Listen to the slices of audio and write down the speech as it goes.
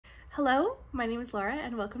Hello, my name is Laura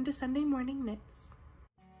and welcome to Sunday Morning Knits.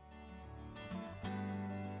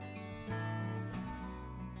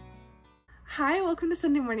 Hi, welcome to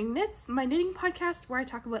Sunday Morning Knits, my knitting podcast where I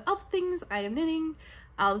talk about all the things I am knitting,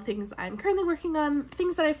 all the things I'm currently working on,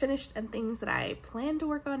 things that I finished and things that I plan to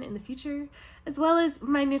work on in the future, as well as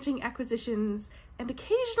my knitting acquisitions and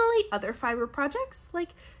occasionally other fiber projects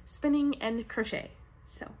like spinning and crochet.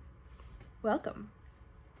 So, welcome.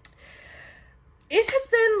 It has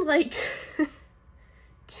been like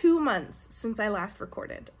 2 months since I last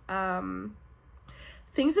recorded.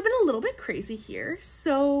 Things have been a little bit crazy here.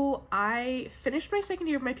 So I finished my second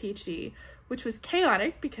year of my PhD, which was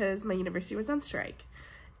chaotic because my university was on strike.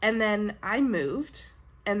 And then I moved,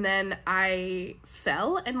 and then I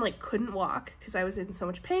fell and like couldn't walk because I was in so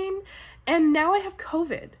much pain. And now I have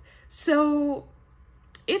COVID. So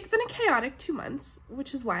it's been a chaotic 2 months,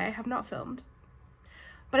 which is why I have not filmed.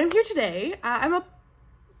 But I'm here today. I'm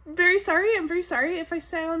very sorry if I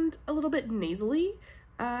sound a little bit nasally.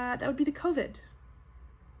 That would be the COVID.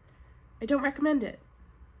 I don't recommend it.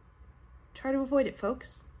 Try to avoid it,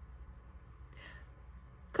 folks.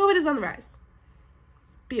 COVID is on the rise.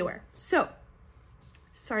 Be aware. So,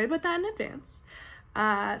 sorry about that in advance.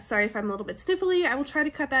 Sorry if I'm a little bit sniffly. I will try to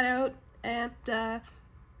cut that out. And,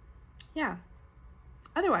 yeah.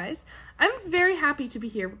 Otherwise, I'm very happy to be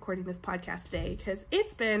here recording this podcast today because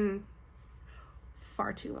it's been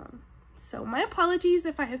far too long. So my apologies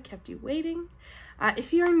if I have kept you waiting.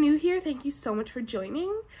 If you are new here, thank you so much for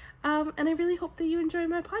joining. And I really hope that you enjoy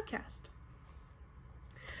my podcast.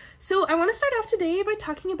 So I want to start off today by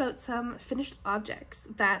talking about some finished objects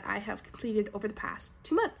that I have completed over the past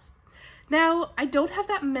 2 months. Now, I don't have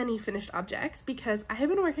that many finished objects because I have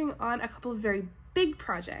been working on a couple of very big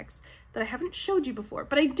projects that I haven't showed you before,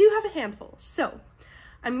 but I do have a handful. So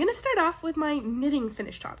I'm going to start off with my knitting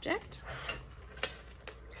finished object.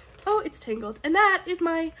 Oh, it's tangled. And that is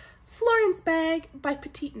my Florence Bag by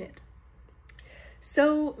Petite Knit.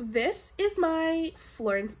 So this is my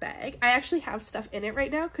Florence bag. I actually have stuff in it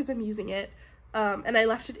right now because I'm using it. And I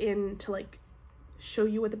left it in to like show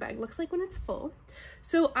you what the bag looks like when it's full.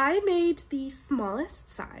 So I made the smallest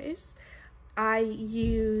size. I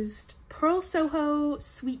used Purl Soho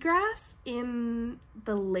Sweetgrass in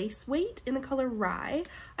the lace weight in the color Rye.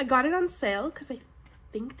 I got it on sale because I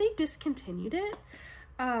think they discontinued it.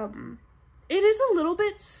 It is a little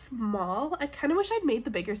bit small. I kind of wish I'd made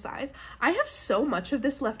the bigger size. I have so much of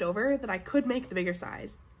this left over that I could make the bigger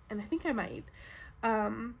size, and I think I might. But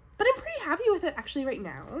I'm pretty happy with it actually right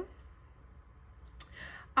now.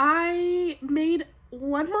 I made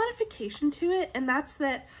one modification to it, and that's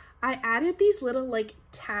that I added these little like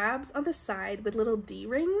tabs on the side with little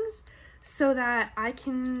D-rings so that I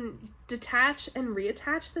can detach and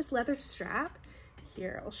reattach this leather strap.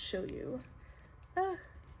 Here, I'll show you. I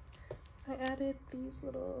added these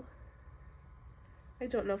little, I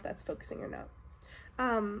don't know if that's focusing or not,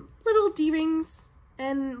 little D-rings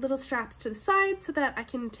and little straps to the side so that I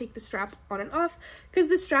can take the strap on and off, because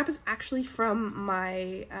this strap is actually from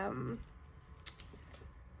my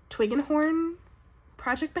Twig and Horn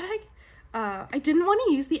project bag. I didn't want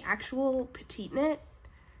to use the actual Petite Knit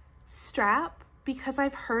strap because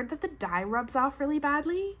I've heard that the dye rubs off really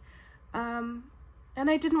badly, and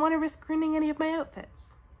I didn't want to risk ruining any of my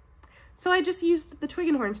outfits. So I just used the Twig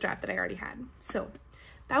and Horn strap that I already had. So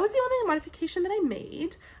that was the only modification that I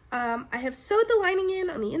made. I have sewed the lining in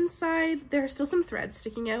on the inside. There are still some threads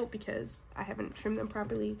sticking out because I haven't trimmed them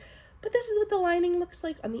properly, but this is what the lining looks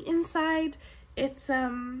like on the inside. It's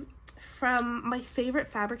from my favorite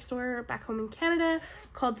fabric store back home in Canada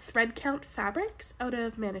called Thread Count Fabrics out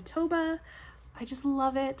of Manitoba. I just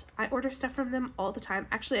love it. I order stuff from them all the time.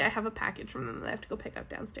 Actually, I have a package from them that I have to go pick up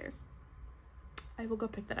downstairs. I will go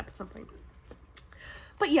pick that up at some point.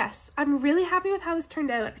 But yes, I'm really happy with how this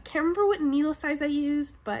turned out. I can't remember what needle size I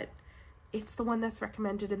used, but it's the one that's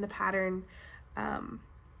recommended in the pattern. And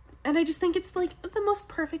I just think it's like the most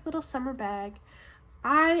perfect little summer bag.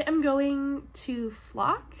 I am going to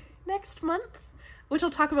Flock next month, which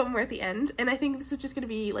I'll talk about more at the end. And I think this is just going to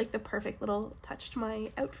be like the perfect little touch to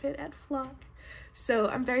my outfit at Flock. So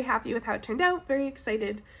I'm very happy with how it turned out. Very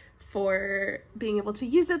excited for being able to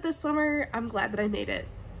use it this summer. I'm glad that I made it.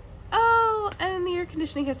 Oh, and the air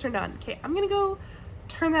conditioning has turned on. Okay, I'm gonna go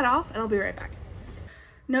turn that off and I'll be right back.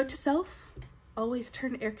 Note to self, always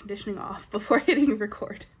turn air conditioning off before hitting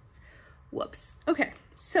record. Whoops. Okay,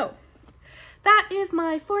 so that is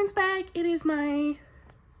my Florence bag. It is my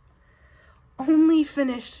only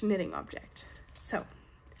finished knitting object. So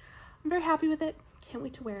I'm very happy with it. Can't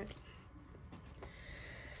wait to wear it.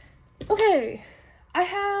 Okay, I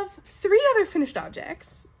have 3 other finished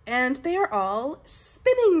objects, and they are all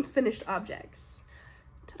spinning finished objects.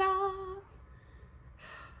 Ta-da!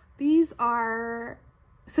 These are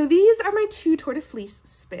my 2 Tour de Fleece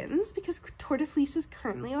spins because Tour de Fleece is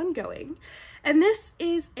currently ongoing. And this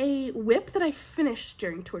is a whip that I finished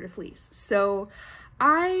during Tour de Fleece. So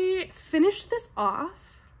I finished this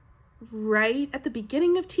off right at the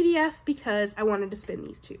beginning of TDF because I wanted to spin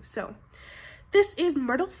these 2. So this is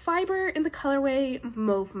Myrtle fiber in the colorway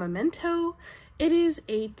Mauve Mememto. It is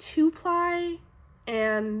a 2-ply,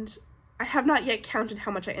 and I have not yet counted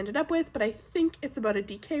how much I ended up with, but I think it's about a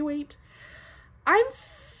DK weight. I'm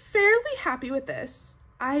fairly happy with this.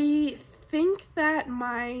 I think that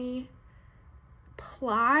my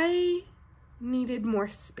ply needed more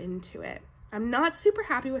spin to it. I'm not super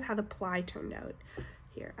happy with how the ply turned out.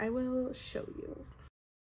 Here, I will show you.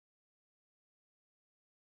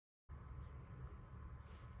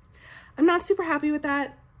 I'm not super happy with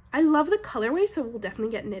that. I love the colorway, so we'll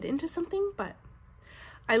definitely get knit into something, but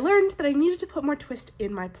I learned that I needed to put more twist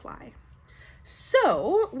in my ply.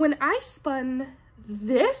 So when I spun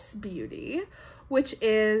this beauty, which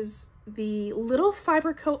is the Little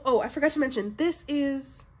Fiber Co. Oh, I forgot to mention, this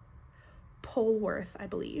is Polworth, I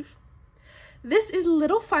believe. This is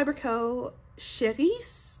Little Fiber Co.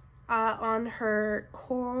 Cerise on her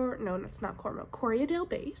Corriedale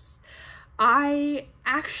base. I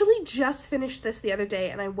actually just finished this the other day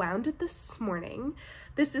and I wound it this morning.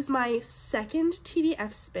 This is my 2nd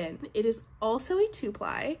TDF spin. It is also a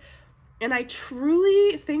 2-ply, and I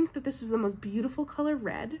truly think that this is the most beautiful color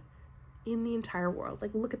red in the entire world.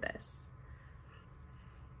 Like, look at this.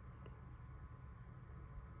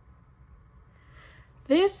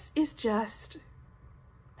 This is just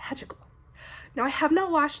magical. Now, I have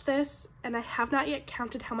not washed this, and I have not yet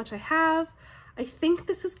counted how much I have. I think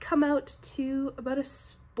this has come out to about a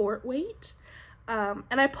sport weight.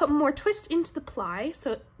 And I put more twist into the ply,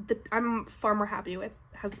 so I'm far more happy with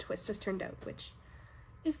how the twist has turned out, which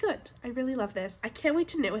is good. I really love this. I can't wait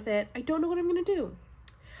to knit with it. I don't know what I'm gonna do.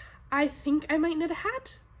 I think I might knit a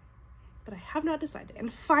hat, but I have not decided.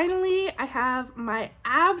 And finally, I have my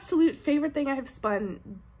absolute favorite thing I have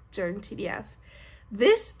spun during TDF.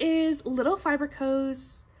 This is Little Fiber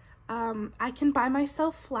Co.'s I Can Buy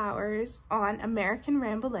Myself Flowers on American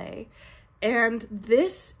Rambouillet. And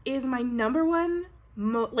this is my #1,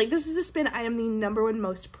 this is the spin I am the #1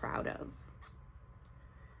 most proud of.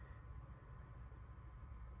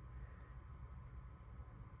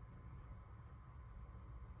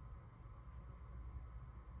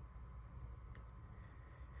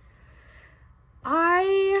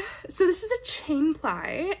 So this is a chain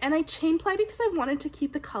ply, and I chain plied because I wanted to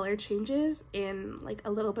keep the color changes in like a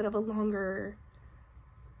little bit of a longer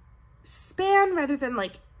span rather than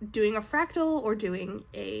like doing a fractal or doing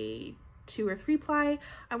a 2 or 3 ply.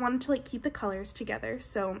 I wanted to like keep the colors together,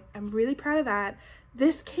 so I'm really proud of that.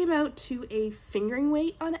 This came out to a fingering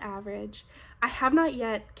weight on average. I have not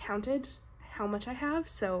yet counted how much I have,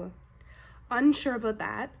 so unsure about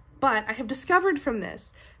that. But I have discovered from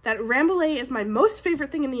this that Rambouillet is my most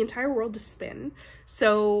favorite thing in the entire world to spin.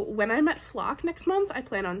 So when I'm at Flock next month, I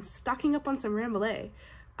plan on stocking up on some Rambouillet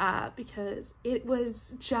because it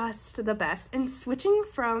was just the best. And switching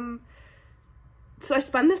from, so I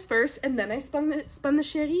spun this first and then I spun the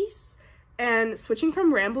Cerise, and switching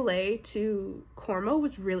from Rambouillet to Cormo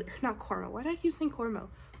was really, not Cormo, why did I keep saying Cormo?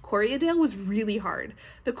 Corriedale was really hard.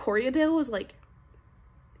 The Corriedale was like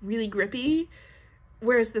really grippy,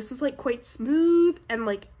 whereas this was like quite smooth, and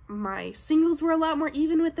like my singles were a lot more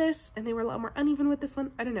even with this and they were a lot more uneven with this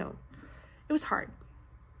one. I don't know. It was hard,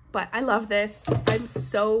 but I love this. I'm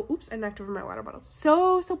so, oops, I knocked over my water bottle.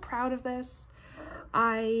 So proud of this.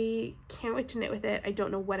 I can't wait to knit with it. I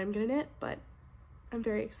don't know what I'm gonna knit, but I'm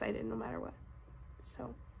very excited no matter what.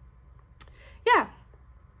 So yeah,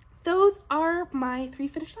 those are my 3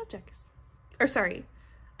 finished objects. Or sorry,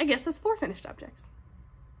 I guess that's 4 finished objects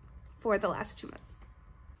for the last 2 months.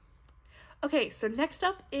 Okay, so next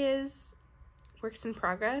up is works in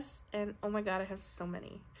progress, and oh my god, I have so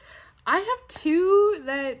many. I have 2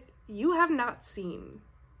 that you have not seen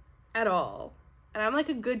at all, and I'm like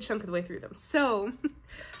a good chunk of the way through them. So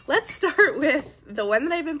let's start with the one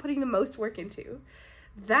that I've been putting the most work into.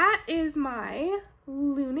 That is my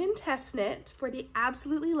Lunan test knit for the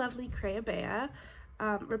absolutely lovely Creabea,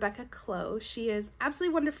 Rebecca Clow. She is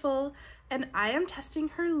absolutely wonderful, and I am testing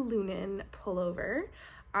her Lunan pullover.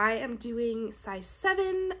 I am doing size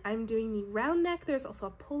 7. I'm doing the round neck. There's also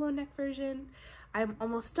a polo neck version. I'm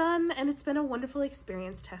almost done, and it's been a wonderful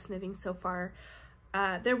experience test knitting so far.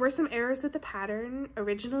 There were some errors with the pattern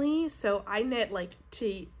originally, so I knit like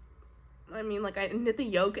I knit the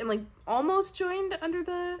yoke and like almost joined under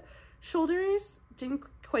the shoulders. Didn't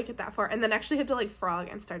quite get that far, and then actually had to like frog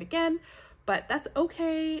and start again, but that's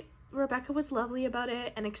okay. Rebecca was lovely about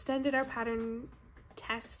it and extended our pattern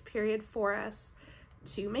test period for us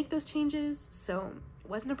to make those changes, so it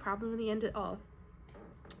wasn't a problem in the end at all.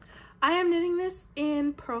 I am knitting this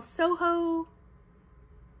in Purl Soho.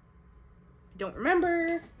 I don't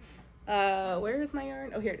remember. Where is my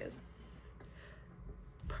yarn? Oh, here it is.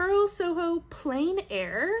 Purl Soho Plein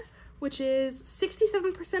Air, which is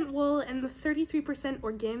 67% wool and 33%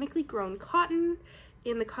 organically grown cotton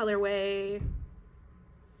in the colorway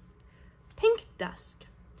Pink Dusk.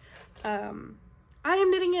 I am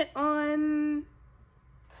knitting it on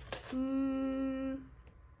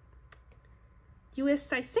US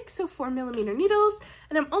size 6, so 4mm needles,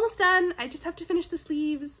 and I'm almost done. I just have to finish the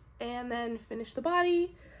sleeves and then finish the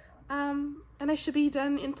body, and I should be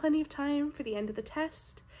done in plenty of time for the end of the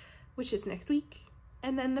test, which is next week,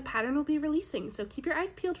 and then the pattern will be releasing, so keep your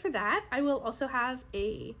eyes peeled for that. I will also have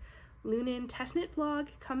a Lunan test knit vlog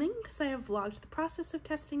coming because I have vlogged the process of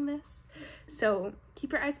testing this, so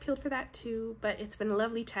keep your eyes peeled for that too. But it's been a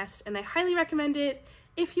lovely test and I highly recommend it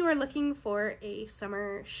if you are looking for a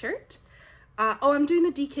summer shirt. Oh, I'm doing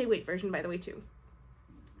the DK weight version, by the way, too.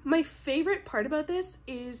 My favorite part about this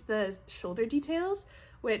is the shoulder details,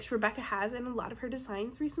 which Rebecca has in a lot of her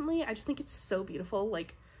designs recently. I just think it's so beautiful.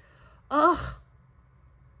 Like, ugh,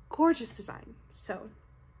 gorgeous design. So,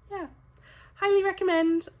 yeah, highly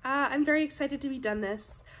recommend. I'm very excited to be done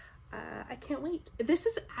this. I can't wait. This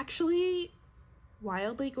is actually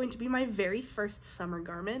wildly going to be my very first summer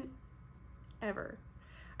garment ever.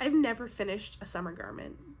 I've never finished a summer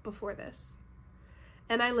garment before this.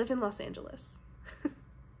 And I live in Los Angeles.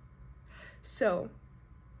 So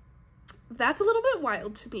that's a little bit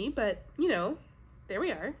wild to me, but you know, there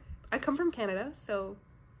we are. I come from Canada, so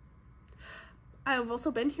I've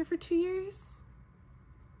also been here for 2 years.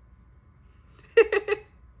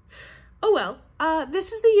 Oh well,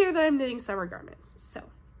 this is the year that I'm knitting summer garments, so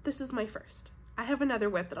this is my first. I have another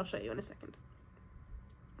whip that I'll show you in a second.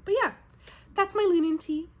 But yeah, that's my Lunan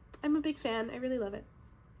Tee. I'm a big fan. I really love it.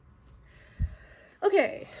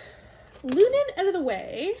 Okay, Lunan out of the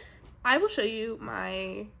way, I will show you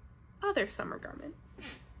my other summer garment.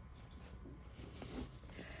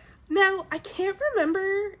 Now, I can't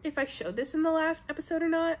remember if I showed this in the last episode or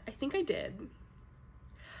not. I think I did.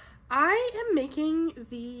 I am making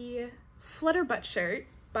the Flutter Buttshirt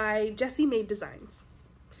by Jessie Maed Designs.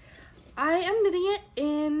 I am knitting it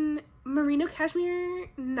in merino cashmere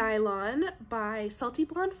nylon by Salty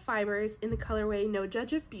Blonde Fibers in the colorway No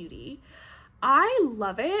Judge of Beauty. I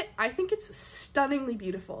love it. I think it's stunningly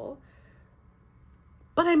beautiful,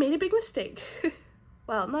 but I made a big mistake.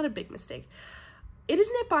 Well, not a big mistake. It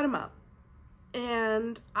is knit bottom up,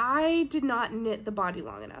 and I did not knit the body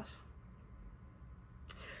long enough.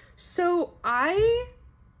 So I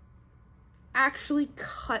actually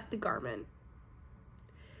cut the garment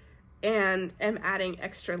and am adding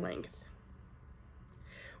extra length,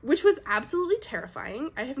 which was absolutely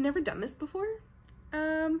terrifying. I have never done this before.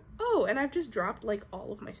 Oh, and I've just dropped like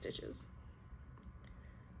all of my stitches.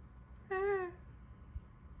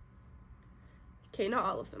 Okay, not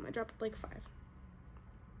all of them. I dropped like 5.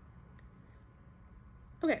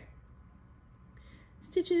 Okay.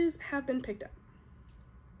 Stitches have been picked up.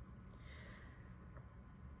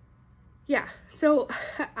 Yeah, so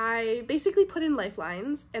I basically put in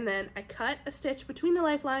lifelines and then I cut a stitch between the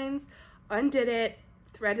lifelines, undid it,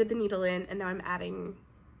 threaded the needle in, and now I'm adding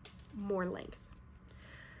more length.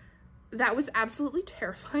 That was absolutely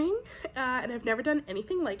terrifying, and I've never done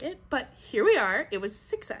anything like it, but here we are. It was a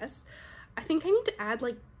success. I think I need to add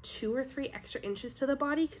like 2 or 3 extra inches to the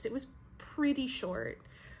body because it was pretty short.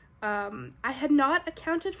 I had not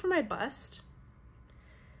accounted for my bust,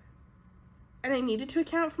 and I needed to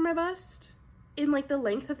account for my bust in like the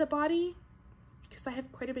length of the body because I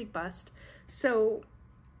have quite a big bust. So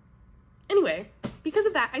anyway, because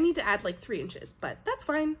of that, I need to add like 3 inches, but that's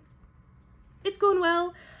fine. It's going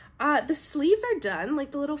well. The sleeves are done,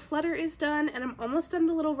 like the little flutter is done, and I'm almost done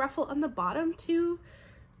the little ruffle on the bottom too,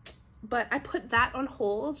 but I put that on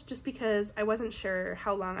hold just because I wasn't sure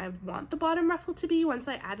how long I would want the bottom ruffle to be once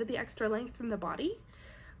I added the extra length from the body.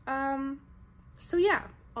 So yeah,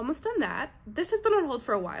 almost done that. This has been on hold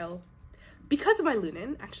for a while because of my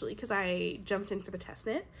Lunan, actually, because I jumped in for the test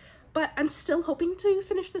knit, but I'm still hoping to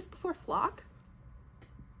finish this before flock.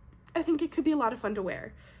 I think it could be a lot of fun to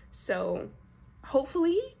wear. So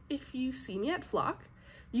hopefully, if you see me at flock,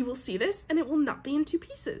 you will see this and it will not be in 2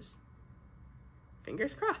 pieces.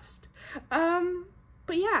 Fingers crossed.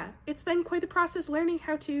 But yeah, it's been quite the process learning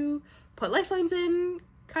how to put lifelines in,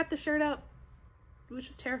 cut the shirt up, which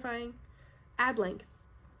was terrifying, add length.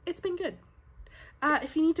 It's been good.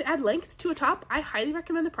 If you need to add length to a top, I highly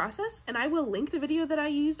recommend the process, and I will link the video that I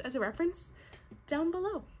used as a reference down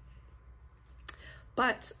below.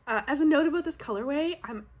 But as a note about this colorway,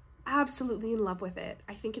 I'm absolutely in love with it.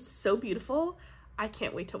 I think it's so beautiful. I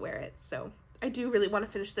can't wait to wear it. So I do really want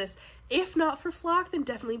to finish this. If not for flock, then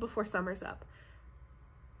definitely before summer's up.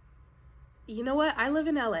 You know what? I live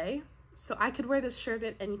in LA, so I could wear this shirt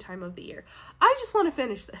at any time of the year. I just want to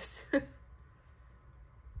finish this.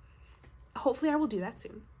 Hopefully I will do that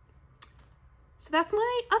soon. So that's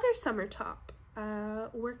my other summer top,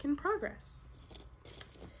 work in progress.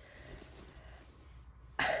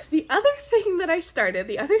 The other thing that I started,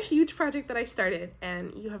 the other huge project that I started,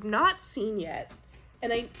 and you have not seen yet,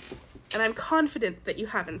 and I'm confident that you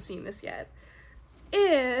haven't seen this yet,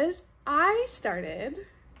 is I started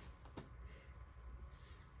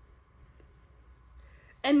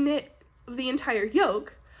and knit the entire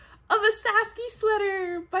yoke of a Saskie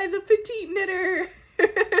sweater by the Petite Knitter.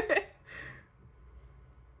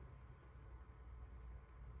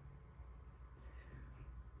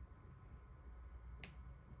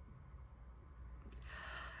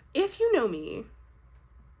 If you know me,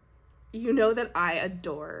 you know that I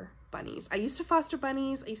adore bunnies. I used to foster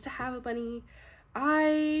bunnies. I used to have a bunny.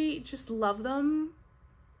 I just love them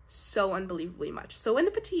so unbelievably much. So when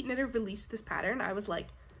the Petite Knitter released this pattern, I was like,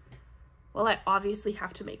 well, I obviously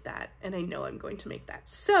have to make that, and I know I'm going to make that.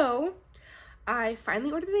 So I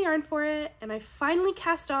finally ordered the yarn for it, and I finally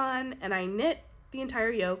cast on, and I knit the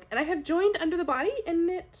entire yoke, and I have joined under the body and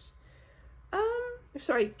knit,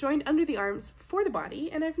 joined under the arms for the body,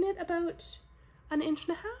 and I've knit about 1.5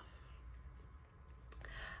 inches.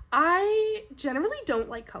 I generally don't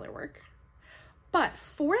like color work, but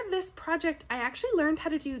for this project, I actually learned how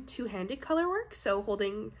to do two-handed color work, so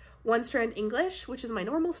holding one strand English, which is my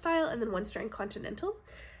normal style, and then one strand continental.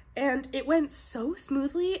 And it went so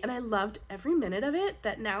smoothly, and I loved every minute of it,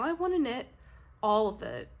 that now I want to knit all of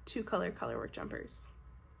the two-color colorwork jumpers.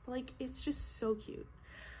 Like, it's just so cute.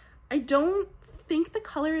 I don't think the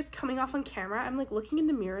color is coming off on camera. I'm like looking in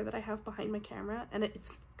the mirror that I have behind my camera, and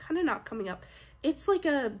it's kind of not coming up. It's like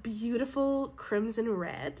a beautiful crimson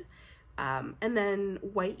red, and then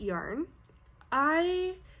white yarn.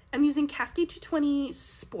 I am using Cascade 220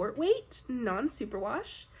 Sport Weight,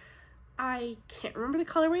 non-superwash. I can't remember the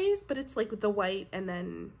colorways, but it's like the white and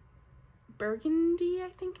then burgundy, I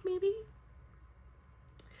think maybe.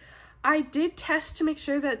 I did test to make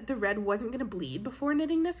sure that the red wasn't going to bleed before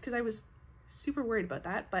knitting this, because I was super worried about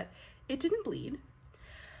that, but it didn't bleed.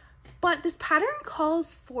 But this pattern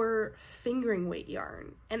calls for fingering weight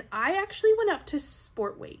yarn, and I actually went up to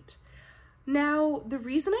sport weight. Now, the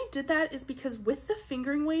reason I did that is because with the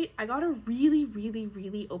fingering weight, I got a really, really,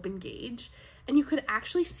 really open gauge, and you could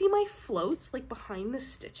actually see my floats like behind the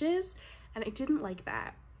stitches, and I didn't like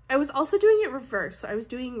that. I was also doing it reverse, so I was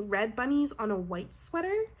doing red bunnies on a white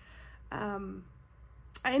sweater. I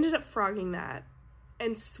ended up frogging that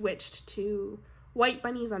and switched to white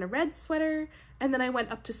bunnies on a red sweater, and then I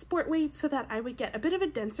went up to sport weight so that I would get a bit of a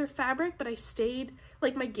denser fabric, but I stayed,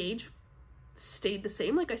 like my gauge stayed the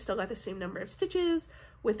same, like I still got the same number of stitches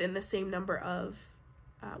within the same number of,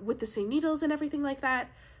 with the same needles and everything like that,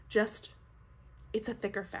 just it's a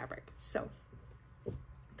thicker fabric. So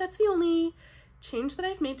that's the only change that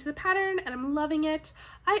I've made to the pattern, and I'm loving it.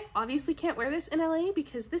 I obviously can't wear this in LA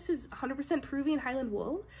because this is 100% Peruvian Highland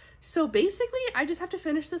wool. So basically I just have to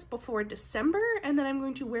finish this before December, and then I'm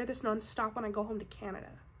going to wear this non-stop when I go home to Canada.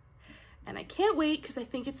 And I can't wait because I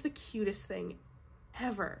think it's the cutest thing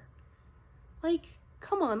ever. Like,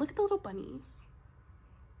 come on, look at the little bunnies.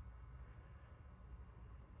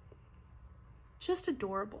 Just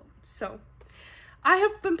adorable. So I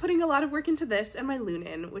have been putting a lot of work into this and my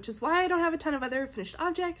Lunan, which is why I don't have a ton of other finished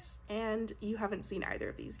objects, and you haven't seen either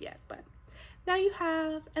of these yet, but now you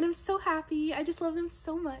have, and I'm so happy. I just love them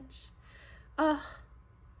so much. I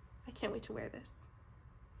can't wait to wear this.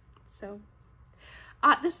 So,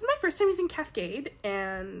 this is my first time using Cascade,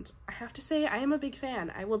 and I have to say I am a big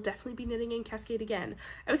fan. I will definitely be knitting in Cascade again.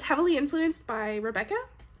 I was heavily influenced by Rebecca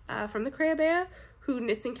from the Creabea, who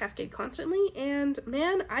knits in Cascade constantly, and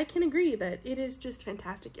man, I can agree that it is just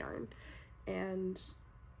fantastic yarn and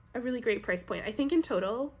a really great price point. I think in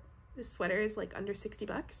total this sweater is like under 60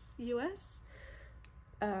 bucks US,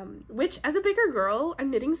 which as a bigger girl,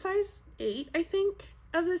 I'm knitting size 8 I think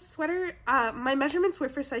of this sweater. My measurements were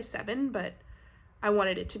for size 7, but I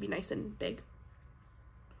wanted it to be nice and big.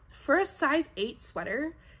 For a size 8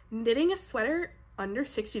 sweater, knitting a sweater under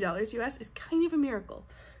 $60 US is kind of a miracle.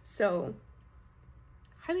 So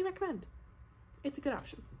highly recommend. It's a good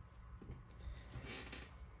option.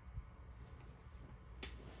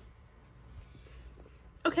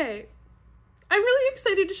 Okay, I'm really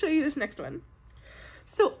excited to show you this next one.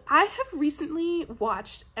 So I have recently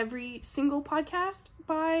watched every single podcast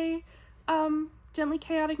by Gently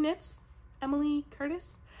Chaotic Knits, Emily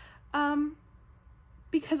Curtis,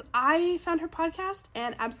 because I found her podcast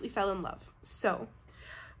and absolutely fell in love. So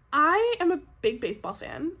I am a big baseball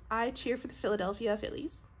fan. I cheer for the Philadelphia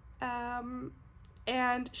Phillies.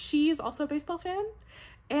 And she is also a baseball fan.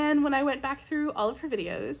 And when I went back through all of her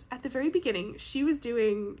videos, at the very beginning, she was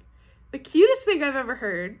doing the cutest thing I've ever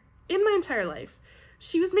heard in my entire life.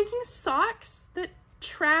 She was making socks that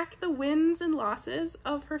track the wins and losses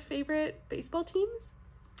of her favorite baseball teams.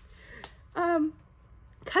 Kind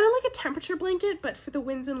of like a temperature blanket, but for the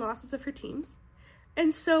wins and losses of her teams.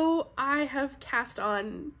 And so I have cast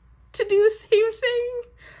on to do the same thing.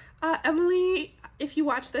 Emily, if you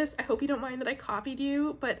watch this, I hope you don't mind that I copied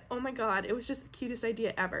you, but oh my god, it was just the cutest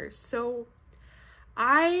idea ever. So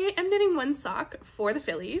I am knitting one sock for the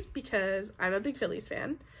Phillies because I'm a big Phillies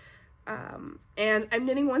fan. And I'm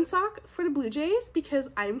knitting one sock for the Blue Jays because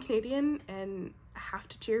I'm Canadian and I have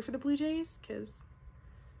to cheer for the Blue Jays because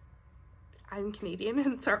I'm Canadian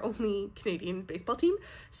and it's our only Canadian baseball team.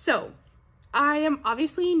 So I am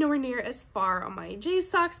obviously nowhere near as far on my Jays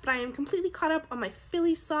socks, but I am completely caught up on my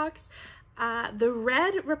Phillies socks. The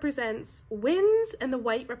red represents wins and the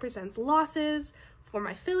white represents losses for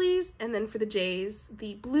my Phillies. And then for the Jays,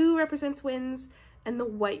 the blue represents wins and the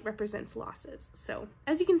white represents losses. So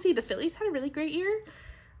as you can see, the Phillies had a really great year.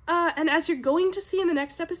 And as you're going to see in the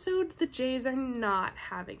next episode, the Jays are not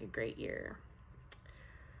having a great year.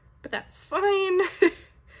 But that's fine.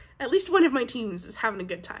 At least one of my teams is having a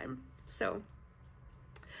good time. So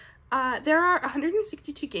there are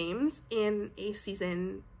 162 games in a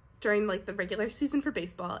season during like the regular season for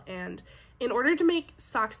baseball. And in order to make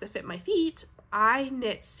socks that fit my feet, I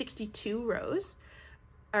knit 62 rows.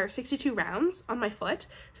 Or 62 rounds on my foot.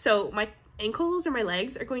 So my ankles or my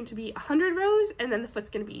legs are going to be 100 rows, and then the foot's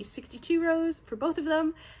going to be 62 rows for both of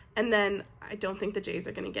them. And then I don't think the Jays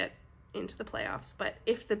are going to get into the playoffs, but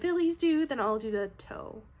if the Phillies do, then I'll do the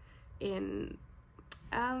toe in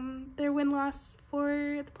their win-loss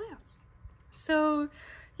for the playoffs. So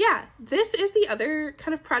yeah, this is the other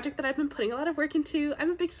kind of project that I've been putting a lot of work into.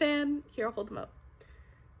 I'm a big fan. Here, I'll hold them up.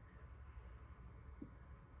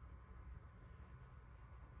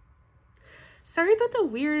 Sorry about the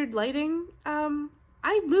weird lighting.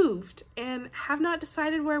 I moved and have not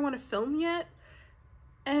decided where I want to film yet.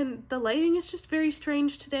 And the lighting is just very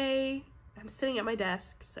strange today. I'm sitting at my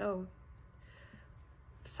desk, so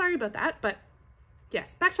sorry about that. But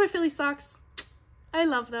yes, back to my Philly socks. I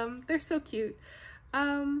love them. They're so cute.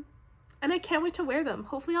 And I can't wait to wear them.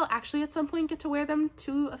 Hopefully I'll actually at some point get to wear them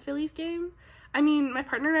to a Phillies game. I mean, my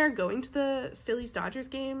partner and I are going to the Phillies-Dodgers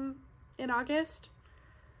game in August,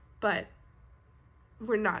 but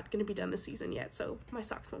we're not going to be done this season yet, so my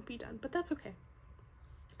socks won't be done, but that's okay.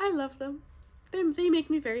 I love them. They make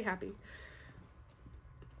me very happy.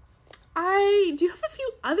 I do have a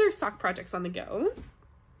few other sock projects on the go.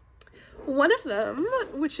 One of them,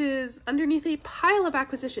 which is underneath a pile of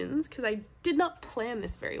acquisitions, because I did not plan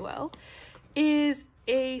this very well, is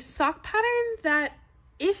a sock pattern that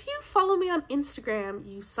if you follow me on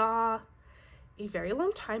Instagram, you saw a very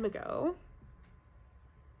long time ago.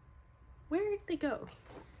 Where did they go?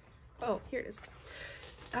 Oh, here it is.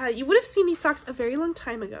 You would have seen these socks a very long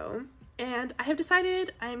time ago, and I have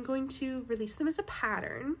decided I'm going to release them as a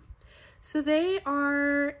pattern. So they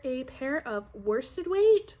are a pair of worsted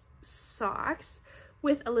weight socks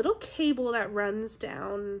with a little cable that runs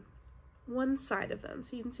down one side of them.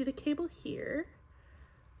 So you can see the cable here.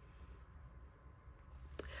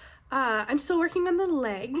 I'm still working on the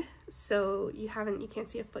leg, so you can't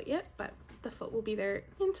see a foot yet, but the foot will be there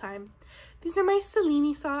in time. These are my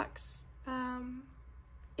Selene socks.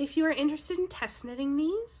 If you are interested in test knitting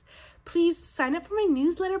these, please sign up for my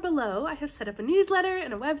newsletter below. I have set up a newsletter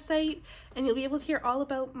and a website, and you'll be able to hear all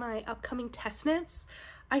about my upcoming test knits.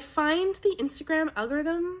 I find the Instagram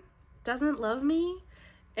algorithm doesn't love me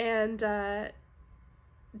and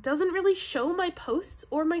doesn't really show my posts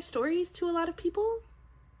or my stories to a lot of people,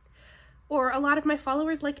 or a lot of my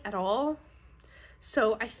followers, like, at all.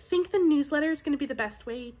 So I think the newsletter is going to be the best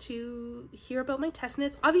way to hear about my test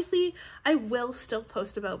knits. Obviously, I will still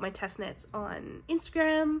post about my test knits on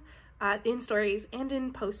Instagram, in stories and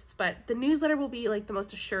in posts, but the newsletter will be like the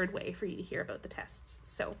most assured way for you to hear about the tests.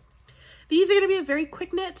 So these are going to be a very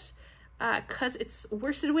quick knit because it's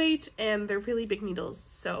worsted weight and they're really big needles.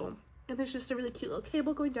 So, and there's just a really cute little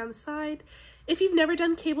cable going down the side. If you've never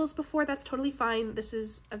done cables before, that's totally fine. This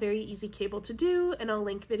is a very easy cable to do, and I'll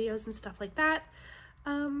link videos and stuff like that.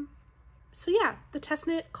 So yeah, the test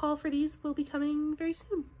knit call for these will be coming very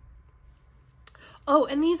soon. Oh,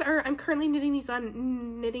 and these are, I'm currently knitting these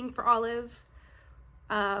on Knitting for Olive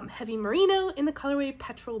heavy merino in the colorway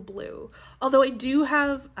petrol blue. Although I do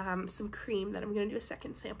have some cream that I'm going to do a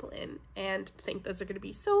second sample in and think those are going to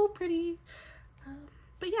be so pretty.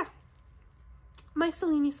 But yeah, my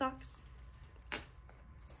Selene socks.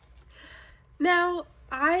 Now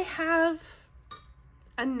I have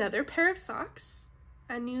another pair of socks,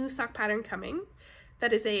 a new sock pattern coming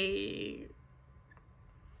that is a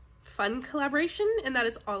fun collaboration, and that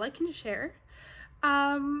is all I can share.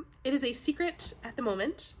 It is a secret at the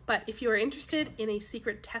moment, but if you are interested in a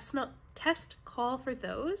secret test call for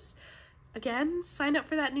those, again, sign up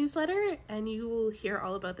for that newsletter and you will hear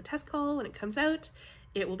all about the test call when it comes out.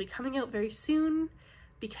 It will be coming out very soon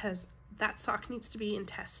because that sock needs to be in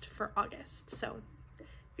test for August. So if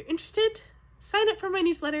you're interested, sign up for my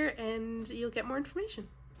newsletter and you'll get more information.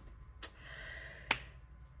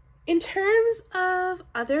 In terms of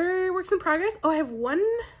other works in progress, oh, I have one.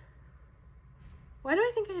 Why do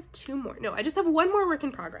I think I have two more? No, I just have one more work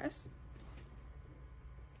in progress.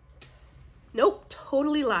 Nope,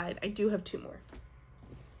 totally lied. I do have two more.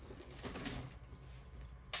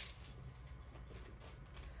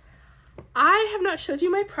 I have not showed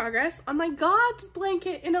you my progress on my God's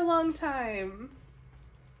blanket in a long time.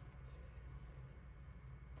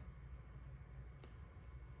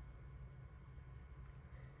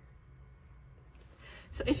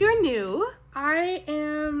 So if you're new, I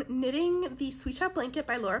am knitting the Sweet Shop Blanket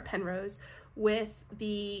by Laura Penrose with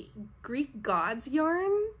the Greek Gods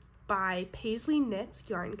yarn by Pasley Knits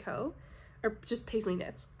Yarn Co. Or just Pasley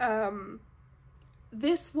Knits.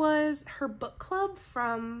 This was her book club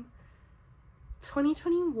from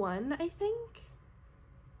 2021, I think?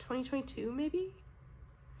 2022, maybe?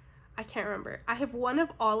 I can't remember. I have one of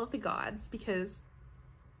all of the gods because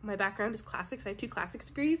my background is classics. I have 2 classics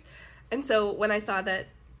degrees. And so when I saw that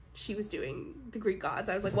she was doing the Greek gods,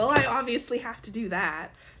 I was like, well, I obviously have to do that.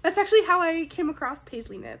 That's actually how I came across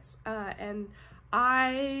Pasley Knits. And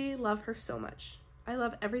I love her so much. I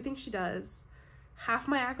love everything she does. Half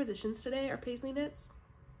my acquisitions today are Pasley Knits.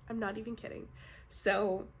 I'm not even kidding.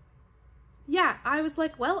 So yeah, I was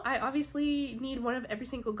like, well, I obviously need one of every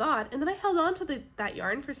single god. And then I held on to that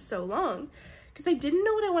yarn for so long because I didn't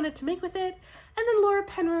know what I wanted to make with it. And then Laura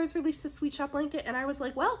Penrose released the Sweet Shop Blanket and I was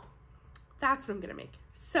like, well, that's what I'm gonna make.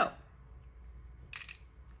 So,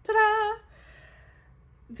 ta-da!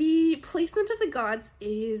 The placement of the gods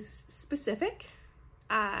is specific.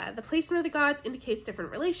 The placement of the gods indicates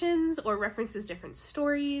different relations or references different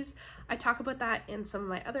stories. I talk about that in some of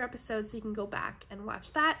my other episodes, so you can go back and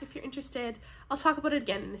watch that if you're interested. I'll talk about it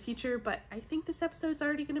again in the future, but I think this episode's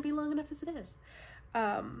already going to be long enough as it is.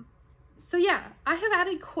 So yeah, I have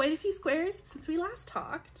added quite a few squares since we last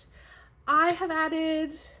talked. I have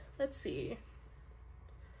added, let's see,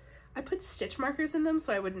 I put stitch markers in them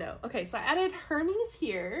so I would know. Okay, so I added Hermes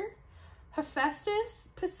here, Hephaestus,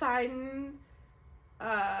 Poseidon,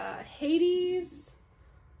 Hades.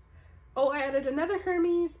 Oh, I added another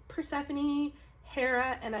Hermes, Persephone,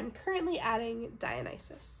 Hera, and I'm currently adding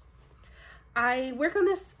Dionysus. I work on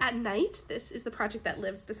this at night. This is the project that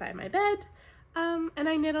lives beside my bed. And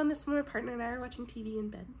I knit on this when my partner and I are watching TV in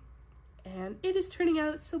bed. And it is turning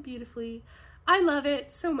out so beautifully. I love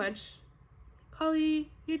it so much. Holly,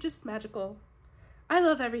 you're just magical. I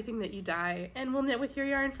love everything that you dye and will knit with your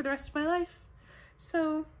yarn for the rest of my life.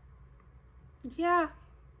 So yeah,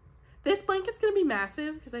 this blanket's gonna be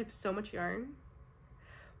massive because I have so much yarn,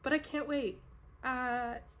 but I can't wait.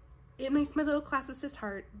 It makes my little classicist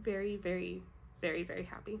heart very, very, very, very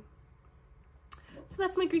happy. So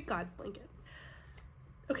that's my Greek gods blanket.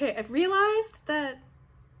 Okay, I've realized that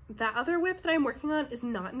that other whip that I'm working on is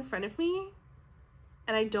not in front of me,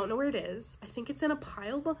 and I don't know where it is. I think it's in a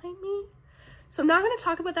pile behind me. So I'm not going to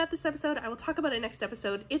talk about that this episode. I will talk about it next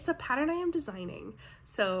episode. It's a pattern I am designing,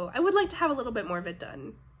 so I would like to have a little bit more of it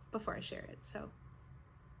done before I share it. So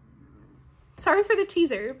sorry for the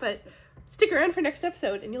teaser, but stick around for next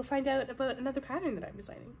episode and you'll find out about another pattern that I'm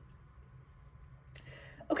designing.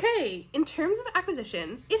 Okay, in terms of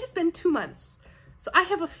acquisitions, it has been 2 months, so I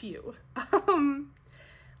have a few.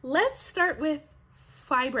 Let's start with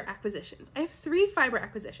fiber acquisitions. I have 3 fiber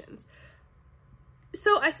acquisitions.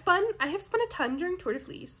 So I have spun a ton during Tour de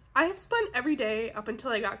Fleece. I have spun every day up until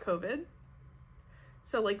I got COVID.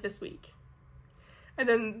 So like this week. And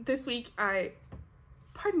then this week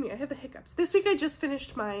pardon me, I have the hiccups. This week I just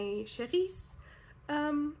finished my Cerise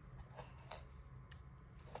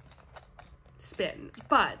spin.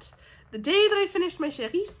 But the day that I finished my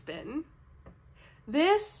Cerise spin,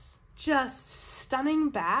 this just stunning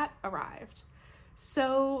bat arrived.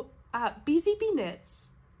 So BZB Knits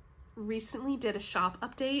recently did a shop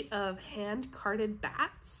update of hand-carded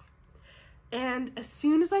bats. And as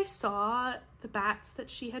soon as I saw the bats that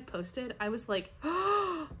she had posted, I was like,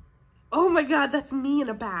 oh my god, that's me and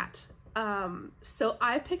a bat. So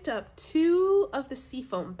I picked up 2 of the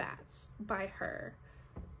seafoam bats by her.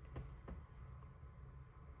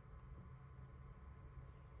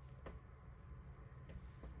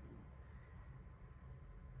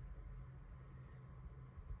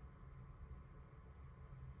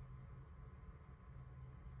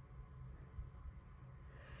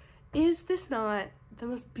 Is this not the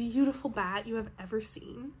most beautiful bat you have ever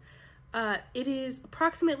seen? It is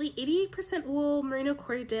approximately 88% wool, merino,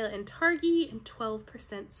 cordiale, and targi, and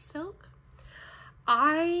 12% silk.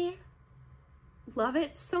 I love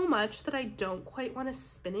it so much that I don't quite want to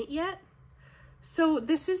spin it yet. So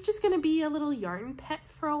this is just going to be a little yarn pet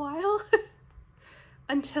for a while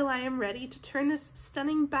until I am ready to turn this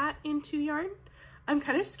stunning bat into yarn. I'm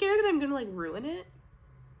kind of scared that I'm going to like ruin it,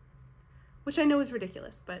 which I know is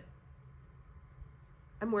ridiculous, but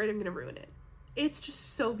I'm worried I'm going to ruin it. It's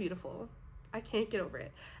just so beautiful. I can't get over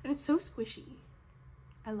it. And it's so squishy.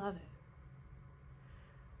 I love it.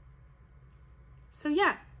 So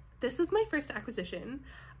yeah, this was my first acquisition.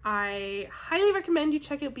 I highly recommend you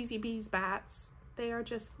check out BZB's bats. They are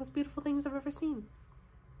just the most beautiful things I've ever seen.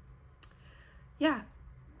 Yeah,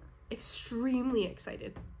 extremely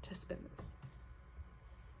excited to spin this.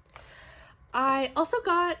 I also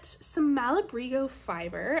got some Malabrigo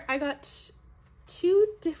fiber. I got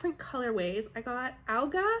 2 different colorways. I got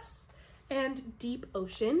Algas and Deep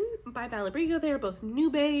Ocean by Malabrigo. They are both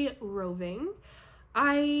Nube roving.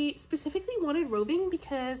 I specifically wanted roving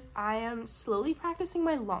because I am slowly practicing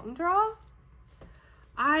my long draw.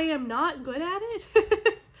 I am not good at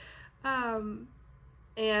it.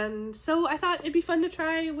 And so I thought it'd be fun to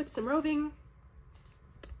try with some roving.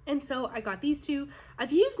 And so I got these 2.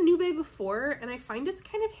 I've used Nube before and I find it's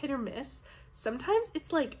kind of hit or miss. Sometimes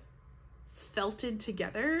it's like felted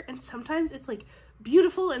together and sometimes it's like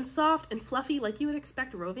beautiful and soft and fluffy like you would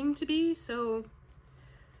expect roving to be. So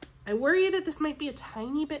I worry that this might be a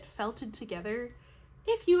tiny bit felted together.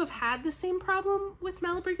 If you have had the same problem with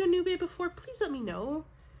Malabrigo Nube before, please let me know.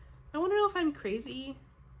 I want to know if I'm crazy.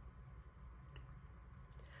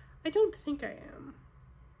 I don't think I am.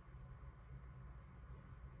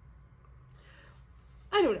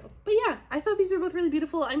 I don't know. But yeah, I thought these were both really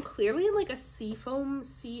beautiful. I'm clearly in like a seafoam,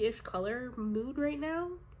 sea-ish color mood right now,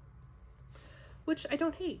 which I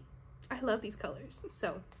don't hate. I love these colors.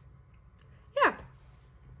 So yeah,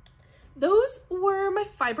 those were my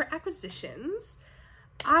fiber acquisitions.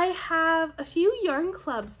 I have a few yarn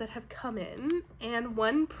clubs that have come in and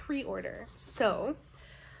 1 pre-order. So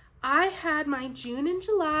I had my June and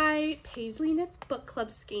July Pasley Knits book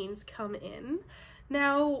club skeins come in.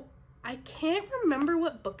 Now, I can't remember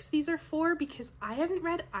what books these are for because I haven't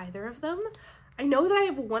read either of them. I know that I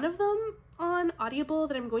have one of them on Audible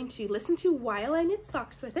that I'm going to listen to while I knit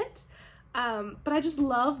socks with it, but I just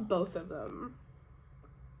love both of them.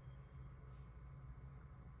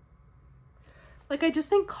 Like, I just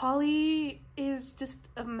think Collie is just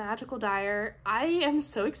a magical dyer. I am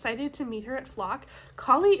so excited to meet her at Flock.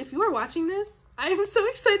 Collie, if you are watching this, I am so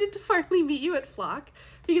excited to finally meet you at Flock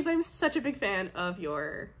because I'm such a big fan of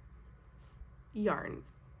your yarn.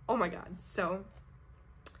 Oh my god. So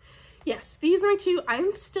yes, these are my 2.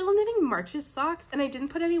 I'm still knitting March's socks and I didn't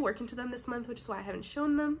put any work into them this month, which is why I haven't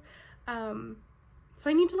shown them. So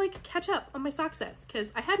I need to like catch up on my sock sets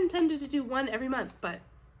because I had intended to do 1 every month, but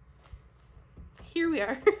here we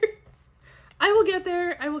are. I will get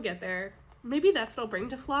there. I will get there. Maybe that's what I'll bring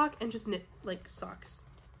to Flock and just knit like socks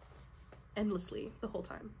endlessly the whole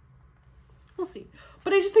time. We'll see.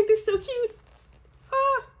 But I just think they're so cute.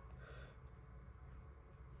 Ah.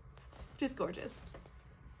 Just gorgeous.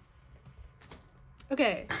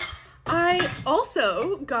 Okay, I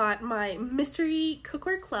also got my Mystery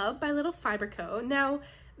Cookware Club by Little Fiber Co. Now,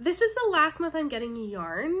 this is the last month I'm getting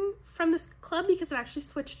yarn from this club because I've actually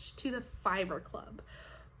switched to the Fiber Club.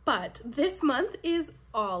 But this month is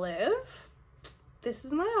Olive. This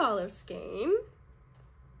is my Olive skein.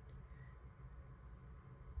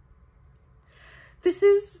 This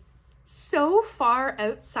is so far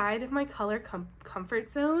outside of my color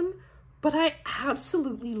comfort zone, but I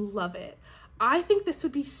absolutely love it. I think this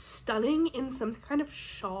would be stunning in some kind of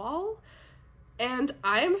shawl, and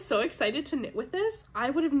I am so excited to knit with this.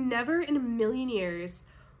 I would have never in a million years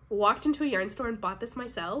walked into a yarn store and bought this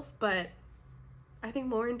myself, but I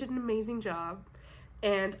think Lauren did an amazing job,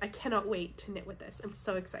 and I cannot wait to knit with this. I'm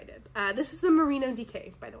so excited. This is the Merino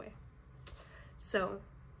DK, by the way. So,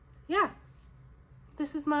 yeah.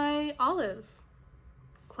 This is my Olive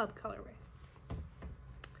Club colorway.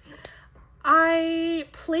 I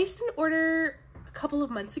placed an order a couple of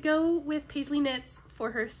months ago with Pasley Knits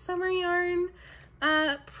for her summer yarn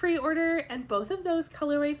pre-order, and both of those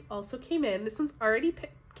colorways also came in. This one's already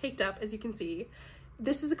caked up, as you can see.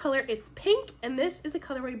 This is a color, it's pink, and this is a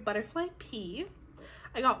colorway Butterfly Pea.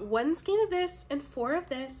 I got 1 skein of this and 4 of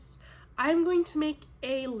this. I'm going to make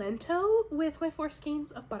a lento with my 4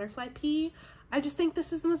 skeins of Butterfly Pea. I just think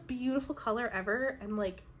this is the most beautiful color ever, and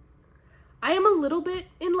like, I am a little bit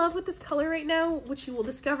in love with this color right now, which you will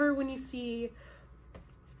discover when you see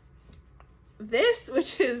this,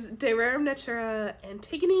 which is De Rerum Natura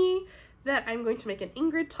Antigone, that I'm going to make an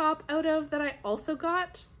Ingrid top out of, that I also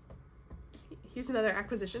got. Here's another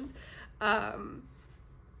acquisition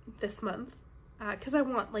this month, because I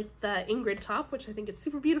want like the Ingrid top, which I think is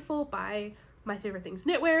super beautiful, by My Favorite Things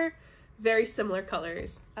Knitwear. Very similar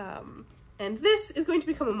colors. And this is going to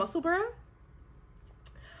become a muscle bra.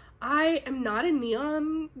 I am not a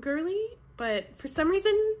neon girly, but for some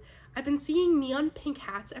reason I've been seeing neon pink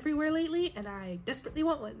hats everywhere lately, and I desperately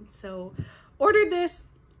want one. So ordered this,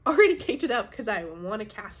 already caked it up because I want to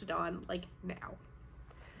cast it on like now.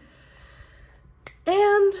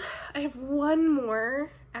 And I have one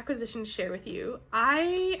more acquisition to share with you.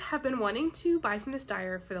 I have been wanting to buy from this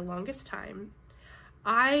dyer for the longest time.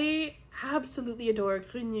 I absolutely adore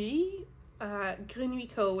Grenouille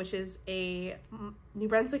Co., which is a New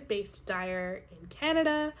Brunswick-based dyer in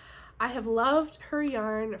Canada. I have loved her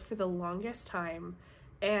yarn for the longest time,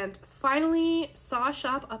 and finally saw a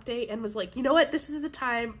shop update and was like, you know what, this is the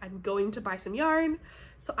time, I'm going to buy some yarn.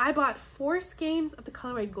 So I bought 4 skeins of the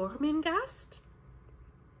colorway Gormengast.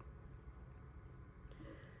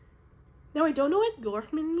 Now, I don't know what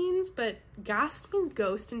Gormen means, but Gast means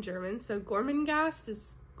ghost in German, so Gormengast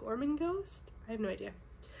is Gormenghost? I have no idea.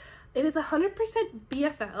 It is 100%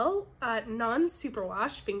 BFL,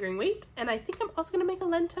 non-superwash fingering weight, and I think I'm also going to make a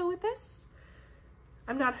lento with this.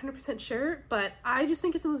 I'm not 100% sure, but I just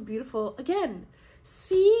think it's the most beautiful. Again,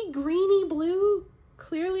 sea greeny blue.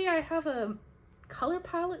 Clearly I have a color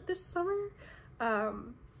palette this summer,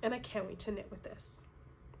 and I can't wait to knit with this.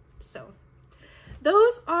 So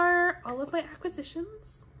those are all of my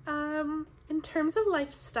acquisitions. In terms of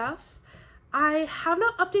life stuff, I have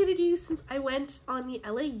not updated you since I went on the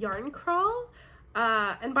LA yarn crawl,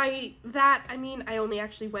 and by that I mean I only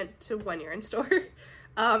actually went to one yarn store.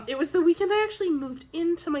 It was the weekend I actually moved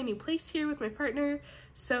into my new place here with my partner,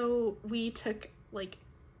 so we took like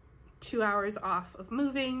 2 hours off of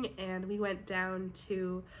moving and we went down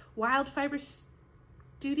to Wild Fiber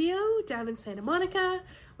Studio down in Santa Monica,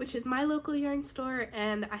 which is my local yarn store,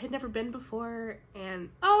 and I had never been before, and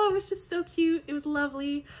oh, it was just so cute. It was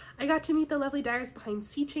lovely. I got to meet the lovely dyers behind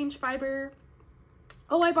Sea Change Fiber.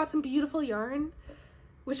 Oh, I bought some beautiful yarn,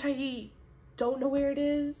 which I don't know where it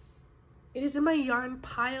is. It is in my yarn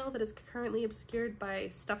pile that is currently obscured by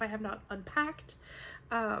stuff I have not unpacked.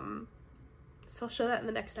 So I'll show that in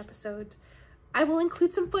the next episode. I will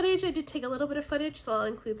include some footage. I did take a little bit of footage, so I'll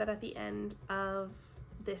include that at the end of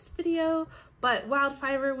this video. But Wild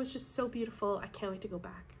Fiber was just so beautiful. I can't wait to go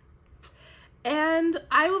back. And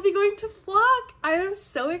I will be going to Flock. I am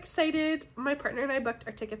so excited. My partner and I booked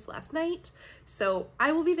our tickets last night, so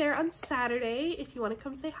I will be there on Saturday. If you want to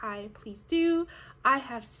come say hi, please do. I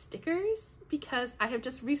have stickers because I have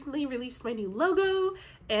just recently released my new logo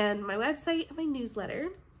and my website and my newsletter.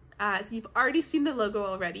 So you've already seen the logo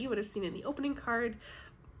already. You would have seen it in the opening card,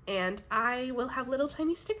 and I will have little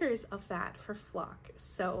tiny stickers of that for Flock.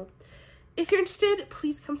 So if you're interested,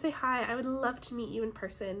 please come say hi. I would love to meet you in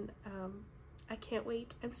person. I can't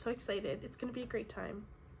wait. I'm so excited. It's going to be a great time.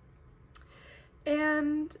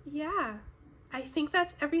 And yeah, I think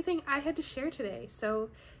that's everything I had to share today. So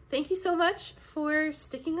thank you so much for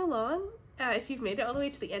sticking along. If you've made it all the way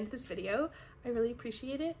to the end of this video, I really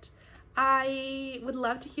appreciate it. I would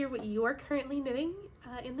love to hear what you are currently knitting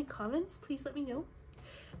in the comments. Please let me know.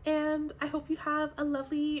 And I hope you have a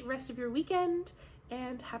lovely rest of your weekend,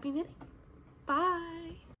 and happy knitting.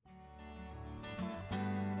 Bye!